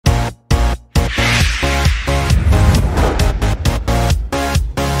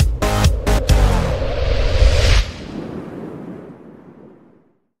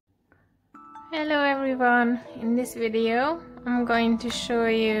everyone, in this video I'm going to show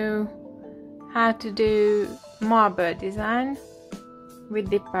you how to do marble design with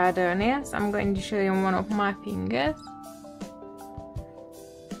the powder nails. I'm going to show you on one of my fingers.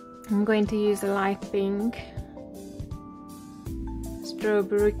 I'm going to use a light pink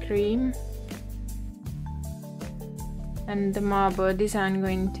strawberry cream, and the marble design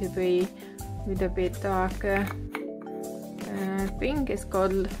going to be with a bit darker pink. It's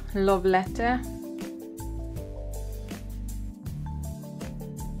called Love Letter.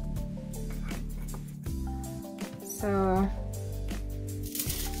 So I'm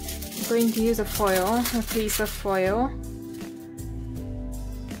going to use a piece of foil.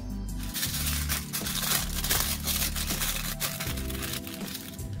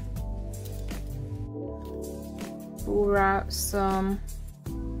 Pour out some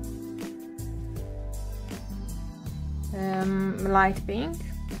light pink,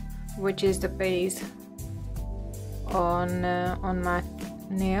 which is the base on my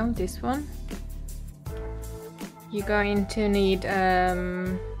nail, this one. You're going to need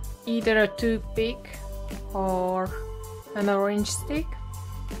either a toothpick or an orange stick.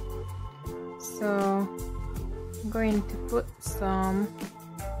 So I'm going to put some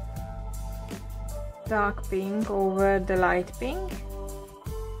dark pink over the light pink.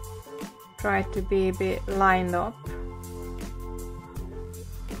 Try to be a bit lined up.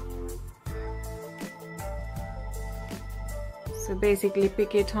 So basically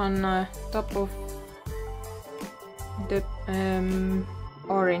pick it on top of the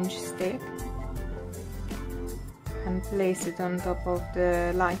orange stick and place it on top of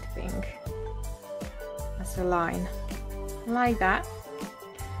the light pink as a line, like that,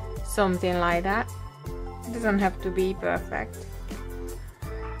 something like that. It doesn't have to be perfect.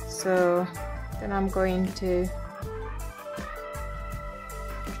 So then I'm going to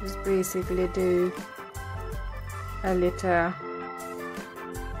just basically do a little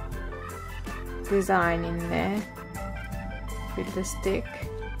design in there with the stick,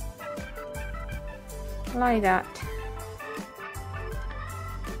 like that.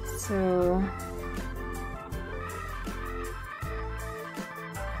 So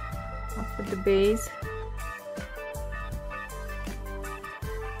I'll put the base,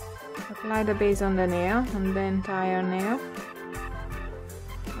 apply the base on the nail, on the entire nail.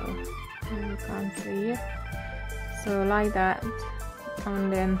 Oh, you can't see it. So like that on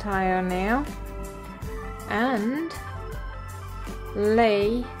the entire nail, and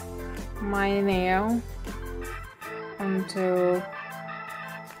lay my nail onto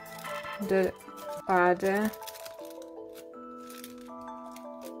the powder.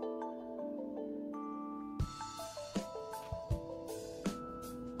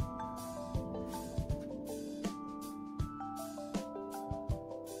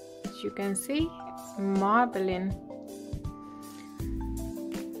 As you can see, it's marbling.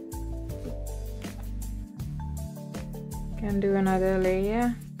 Can do another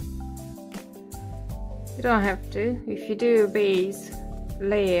layer. You don't have to. If you do a base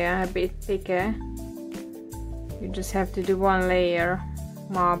layer a bit thicker, you just have to do one layer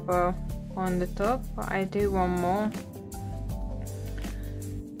marble on the top. But I do one more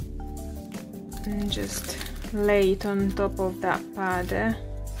and just lay it on top of that powder,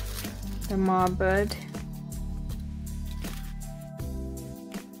 the marble.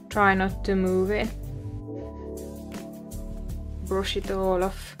 Try not to move it. Brush it all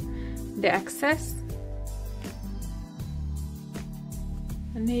off the excess,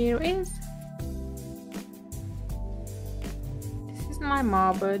 and here it is. This is my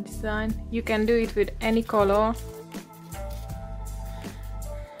marble design. You can do it with any color.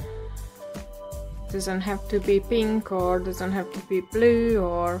 Doesn't have to be pink, or doesn't have to be blue,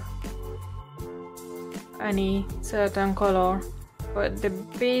 or any certain color. But the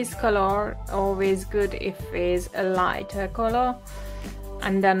base color always good if it's a lighter color,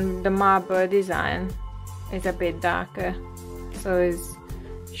 and then the marble design is a bit darker, so it's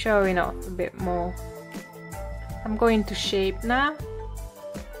showing off a bit more. I'm going to shape now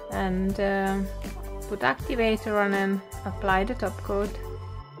and put activator on and apply the top coat.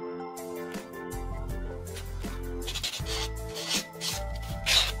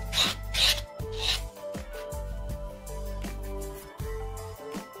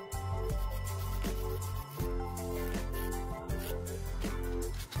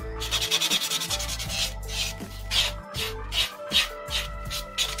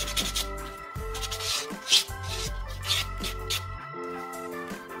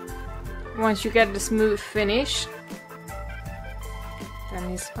 Once you get the smooth finish, then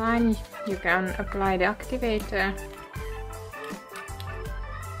it's fine. You can apply the activator.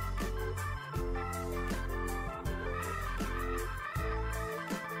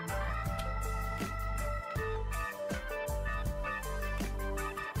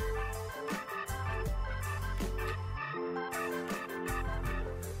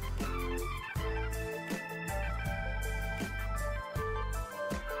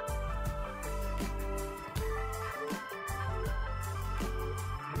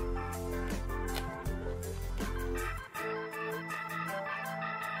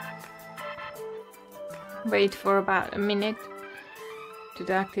 Wait for about a minute to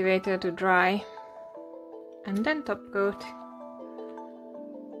the activator to dry, and then top coat.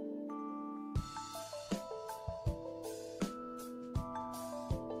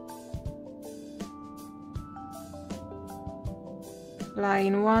 Apply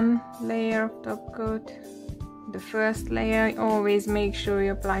in one layer of top coat. The first layer, always make sure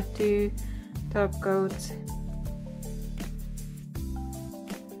you apply 2 top coats.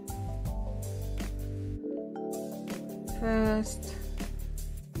 First,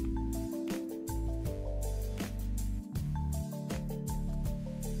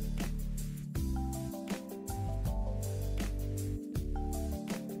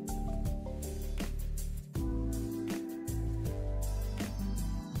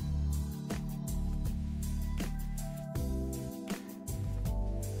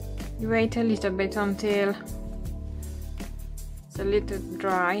 wait a little bit until it's a little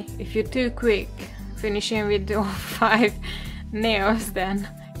dry. If you're too quick finishing with all 5 nails, then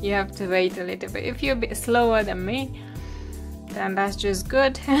you have to wait a little bit. If you're a bit slower than me, then that's just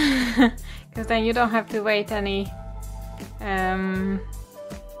good, because then you don't have to wait any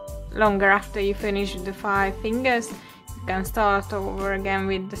longer after you finish the 5 fingers. You can start over again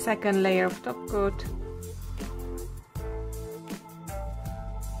with the second layer of top coat.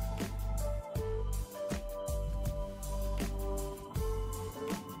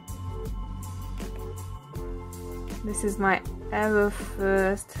 This is my ever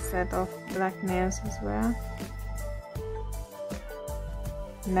first set of black nails as well.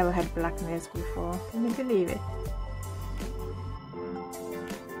 Never had black nails before, can you believe it?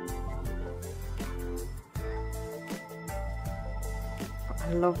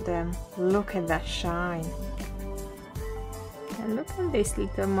 I love them. Look at that shine. And look at this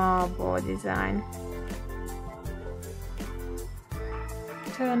little marble design.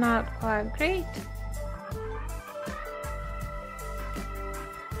 Turned out quite great.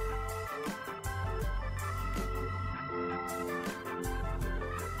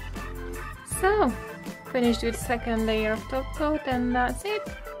 So, finished with second layer of top coat, and that's it.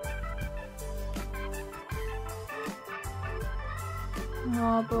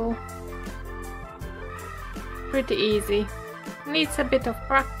 Marble. Pretty easy. Needs a bit of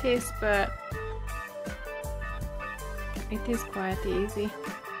practice, but it is quite easy.